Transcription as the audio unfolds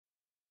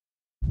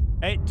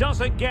It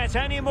doesn't get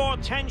any more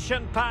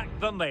tension-packed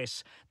than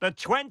this. The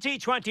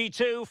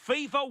 2022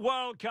 FIFA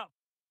World Cup.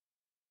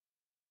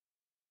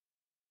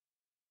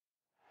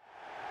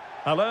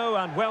 Hello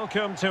and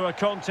welcome to a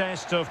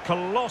contest of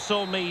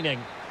colossal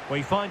meaning.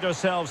 We find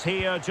ourselves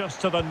here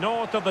just to the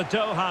north of the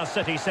Doha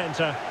city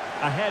centre,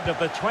 ahead of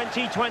the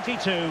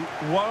 2022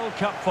 World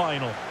Cup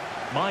final.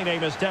 My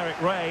name is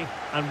Derek Ray,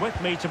 and with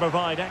me to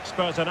provide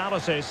expert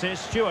analysis is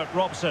Stuart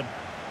Robson.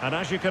 And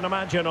as you can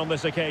imagine on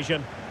this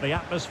occasion, the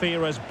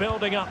atmosphere is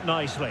building up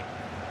nicely.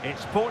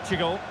 It's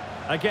Portugal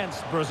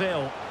against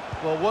Brazil.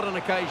 Well, what an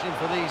occasion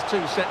for these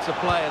two sets of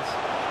players.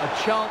 A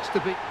chance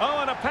to be... Oh,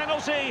 and a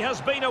penalty has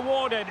been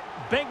awarded.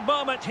 Big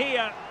moment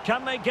here.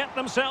 Can they get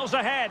themselves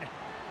ahead?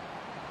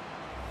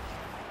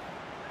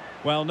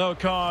 Well, no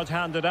card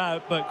handed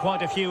out, but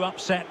quite a few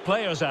upset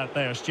players out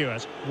there,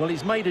 Stuart. Well,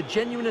 he's made a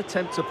genuine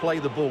attempt to play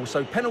the ball,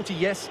 so penalty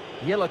yes,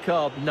 yellow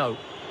card no.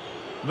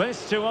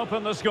 This to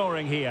open the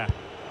scoring here.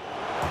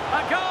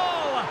 A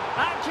goal!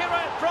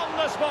 Accurate from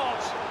the spot.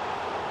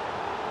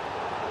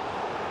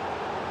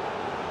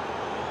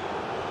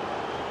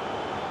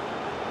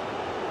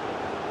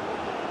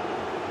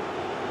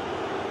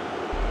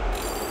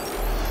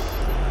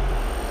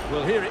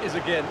 Well, here it is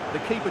again. The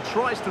keeper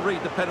tries to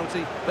read the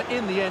penalty, but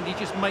in the end, he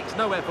just makes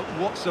no effort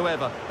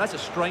whatsoever. That's a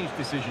strange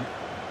decision.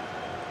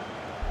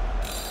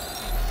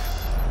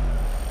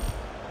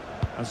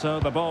 And so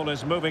the ball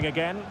is moving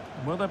again.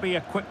 Will there be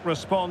a quick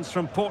response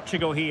from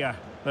Portugal here?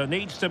 There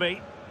needs to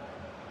be.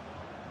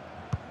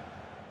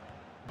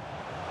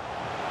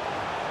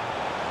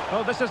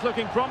 Oh, this is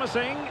looking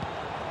promising.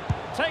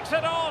 Takes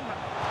it on.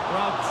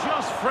 Well,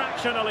 just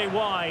fractionally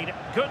wide.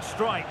 Good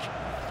strike.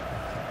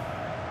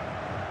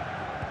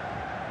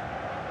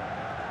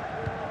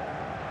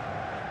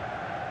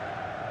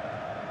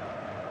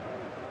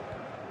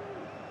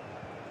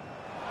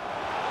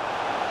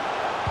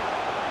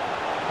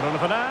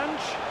 Ronaldo.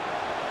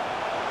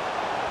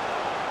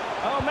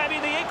 Oh, maybe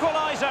the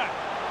equaliser.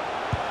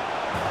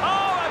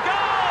 Oh, a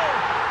goal!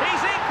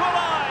 He's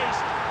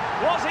equalised!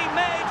 Was he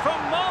made from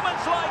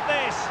moments like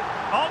this?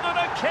 On an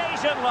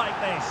occasion like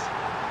this?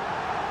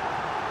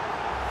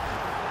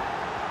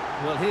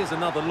 Well, here's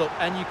another look,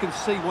 and you can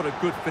see what a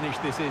good finish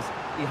this is.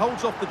 He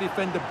holds off the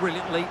defender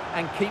brilliantly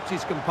and keeps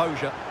his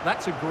composure.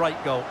 That's a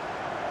great goal.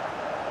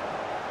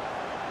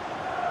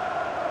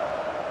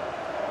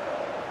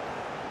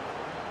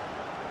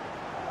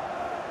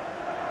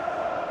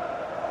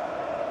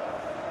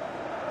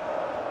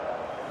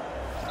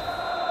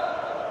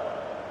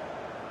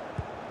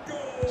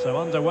 So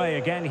underway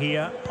again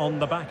here on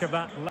the back of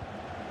that.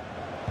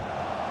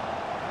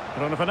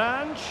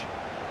 Ronaldo.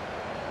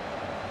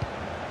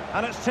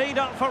 And it's teed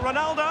up for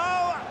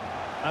Ronaldo.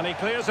 And he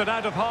clears it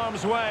out of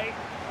harm's way.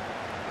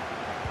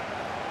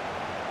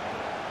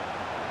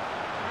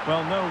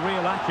 Well, no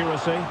real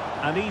accuracy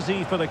and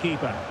easy for the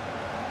keeper.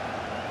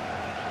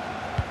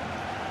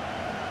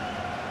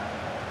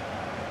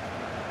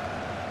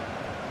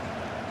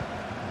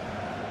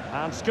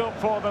 And scope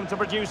for them to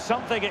produce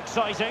something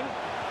exciting.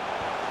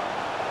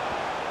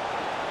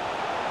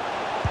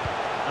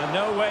 And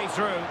no way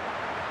through.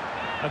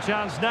 A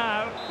chance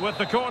now with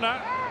the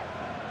corner.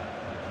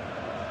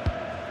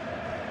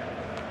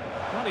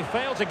 Well, he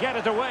failed to get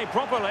it away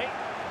properly.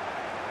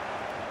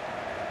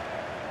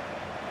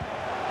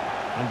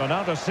 And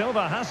Bernardo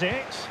Silva has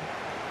it.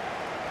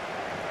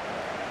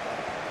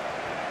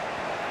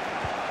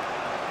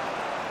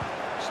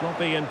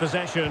 Sloppy in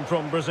possession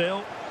from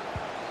Brazil.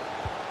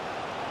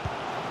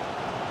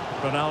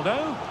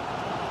 Ronaldo.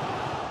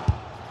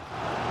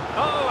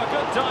 Oh, a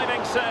good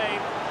diving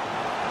save.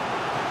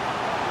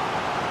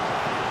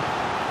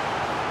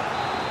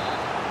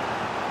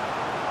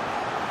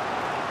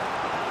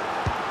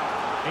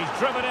 He's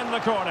driven in the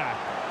corner.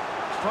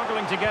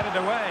 Struggling to get it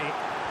away.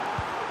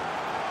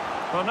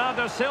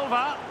 Bernardo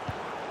Silva.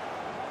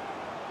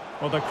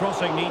 Well, the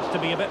crossing needs to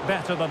be a bit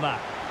better than that.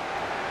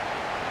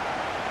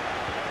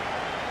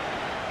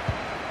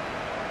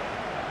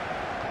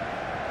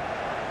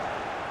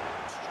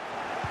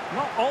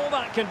 Not all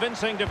that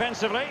convincing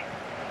defensively.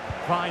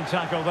 Fine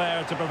tackle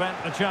there to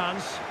prevent the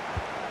chance.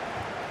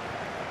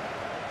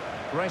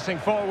 Racing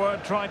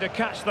forward, trying to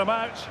catch them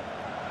out.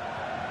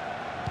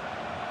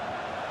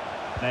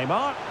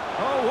 Neymar.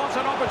 Oh, what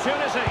an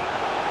opportunity.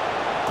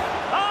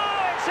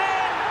 Oh, it's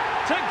in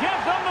to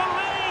give them the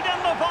lead in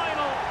the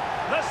final.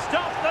 The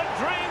stuff that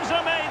dreams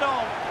are made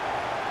of.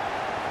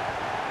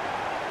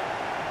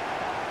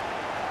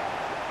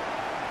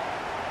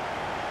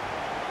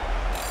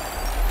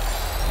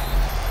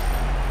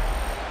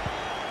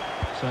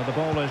 So the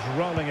ball is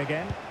rolling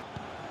again.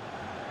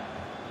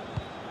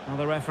 Well,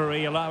 the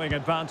referee allowing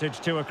advantage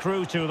to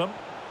accrue to them.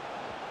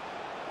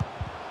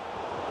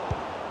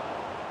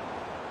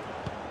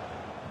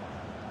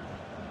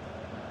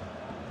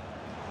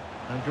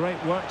 And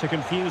great work to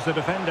confuse the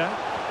defender.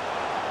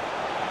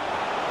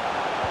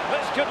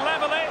 This could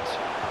level it.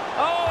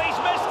 Oh, he's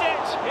missed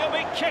it. He'll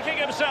be kicking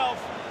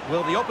himself.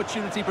 Well, the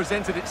opportunity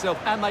presented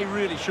itself, and they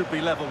really should be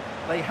level.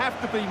 They have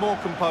to be more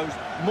composed,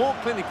 more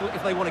clinical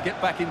if they want to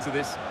get back into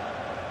this.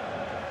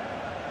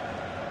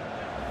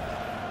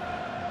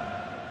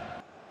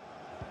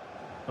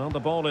 Well, the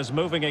ball is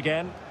moving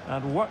again,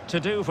 and work to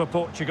do for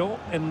Portugal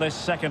in this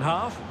second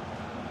half.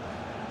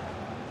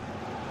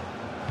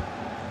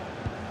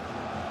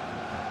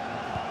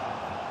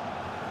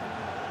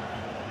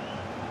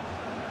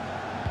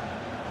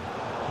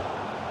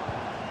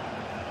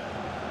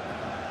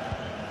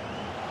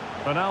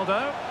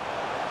 Ronaldo.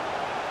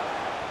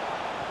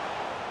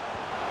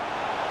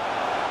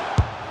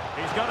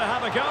 He's got to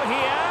have a go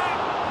here.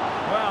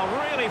 Well,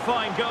 really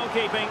fine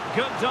goalkeeping,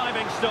 good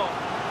diving stop.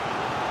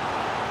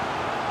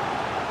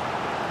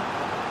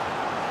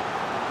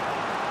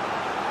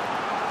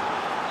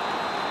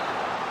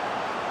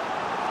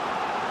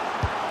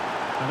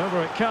 And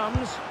over it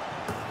comes.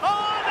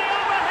 Oh, the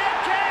overhead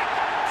kick!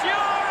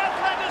 Pure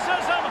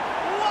athleticism!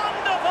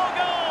 Wonderful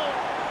goal!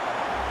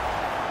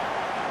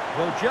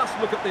 Well, just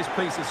look at this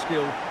piece of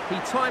skill. He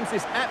times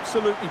this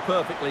absolutely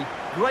perfectly.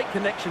 Great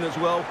connection as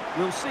well.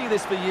 We'll see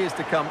this for years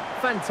to come.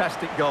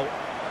 Fantastic goal.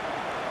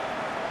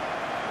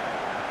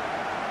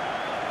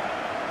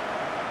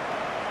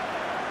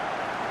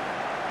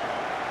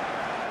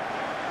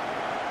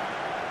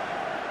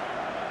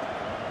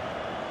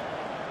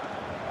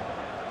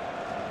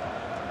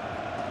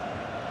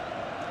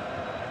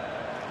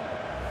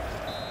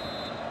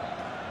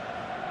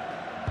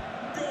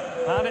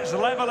 And it's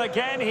level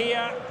again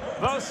here.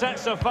 Both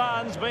sets of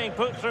fans being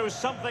put through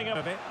something of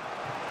a bit.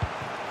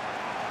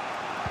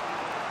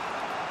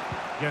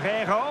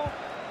 Guerrero.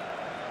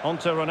 On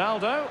to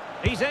Ronaldo.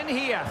 He's in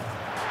here.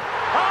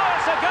 Oh,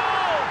 it's a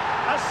goal!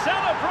 A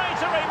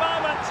celebratory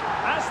moment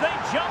as they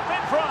jump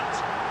in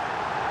front.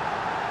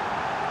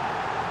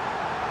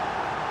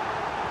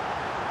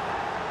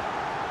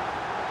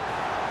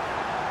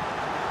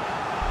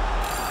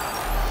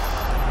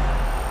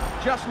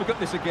 Just look at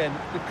this again.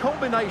 The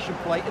combination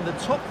play in the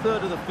top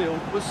third of the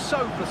field was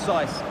so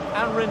precise,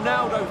 and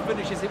Ronaldo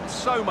finishes it with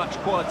so much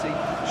quality.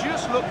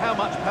 Just look how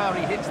much power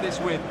he hits this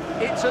with.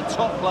 It's a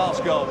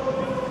top-class goal.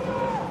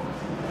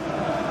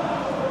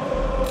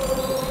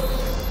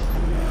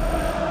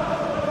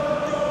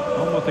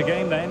 On with the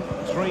game then.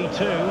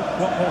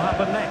 3-2. What will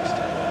happen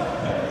next?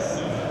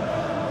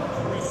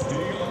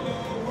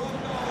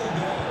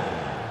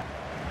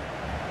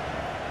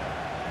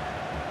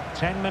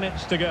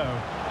 Minutes to go.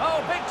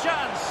 Oh, big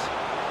chance!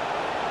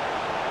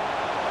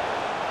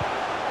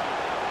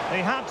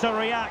 They had to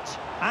react,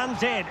 and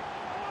did.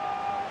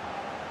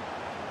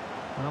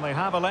 Well, they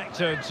have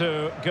elected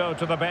to go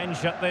to the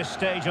bench at this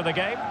stage of the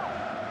game.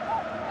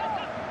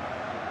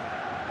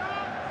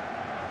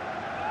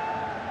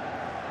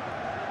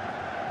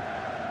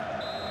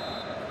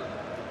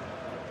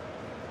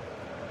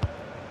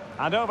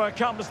 And over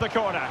comes the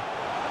corner.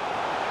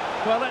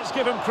 Well, let's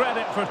give him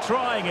credit for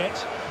trying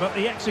it, but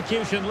the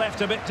execution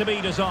left a bit to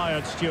be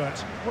desired,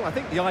 Stuart. Well, I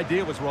think the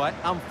idea was right.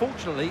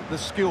 Unfortunately, the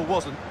skill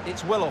wasn't.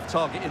 It's well off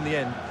target in the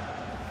end.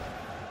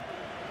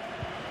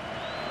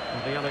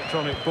 And the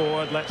electronic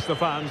board lets the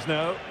fans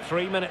know.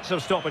 3 minutes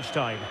of stoppage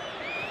time.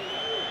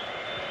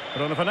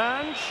 Bruno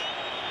Fernandes.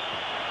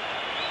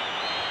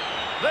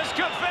 This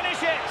could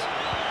finish it.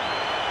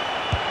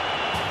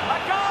 A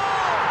goal!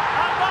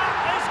 And that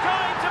is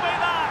going to be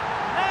that.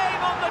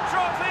 Name on the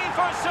trophy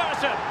for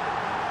certain.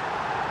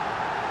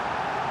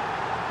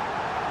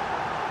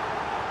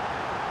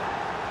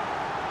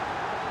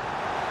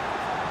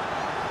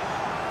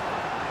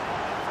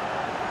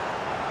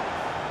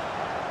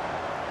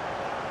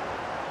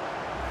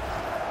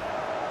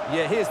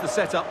 Yeah, here's the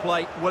set-up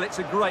play. Well, it's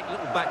a great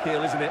little back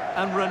heel, isn't it?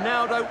 And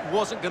Ronaldo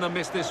wasn't going to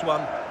miss this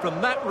one.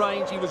 From that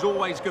range, he was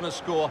always going to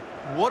score.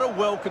 What a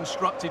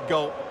well-constructed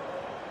goal.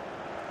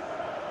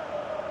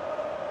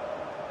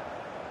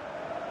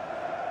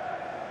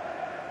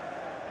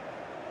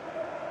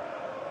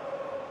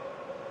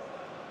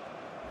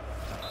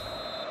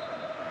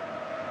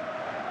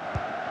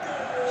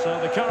 So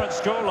the current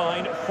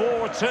scoreline,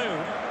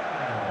 4-2.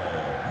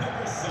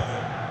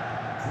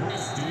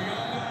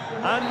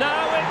 And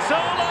now it's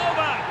all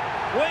over.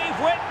 We've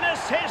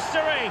witnessed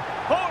history.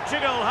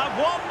 Portugal have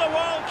won the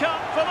World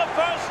Cup for the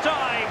first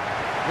time.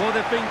 Well,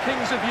 they've been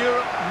kings of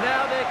Europe,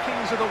 now they're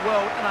kings of the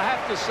world. And I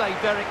have to say,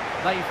 Derek,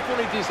 they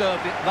fully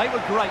deserved it. They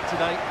were great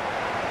today.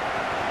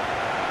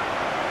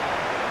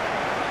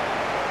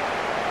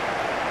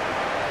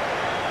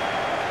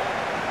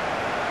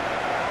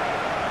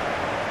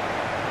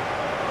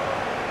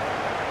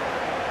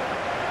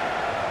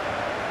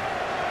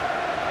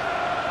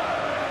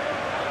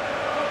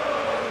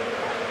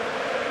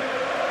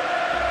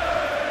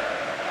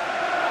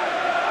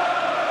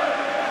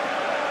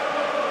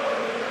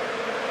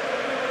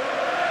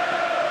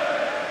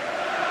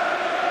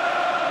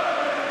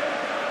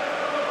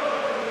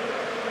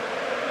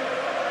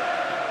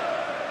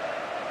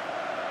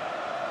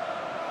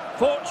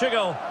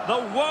 Portugal, the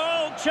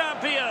world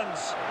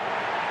champions.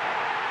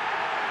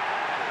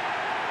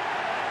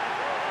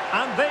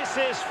 And this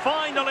is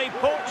finally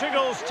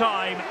Portugal's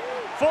time.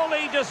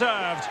 Fully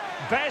deserved.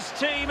 Best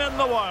team in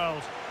the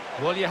world.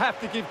 Well, you have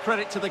to give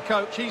credit to the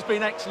coach. He's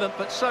been excellent,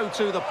 but so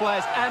too the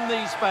players and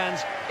these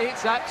fans.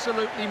 It's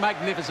absolutely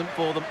magnificent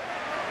for them.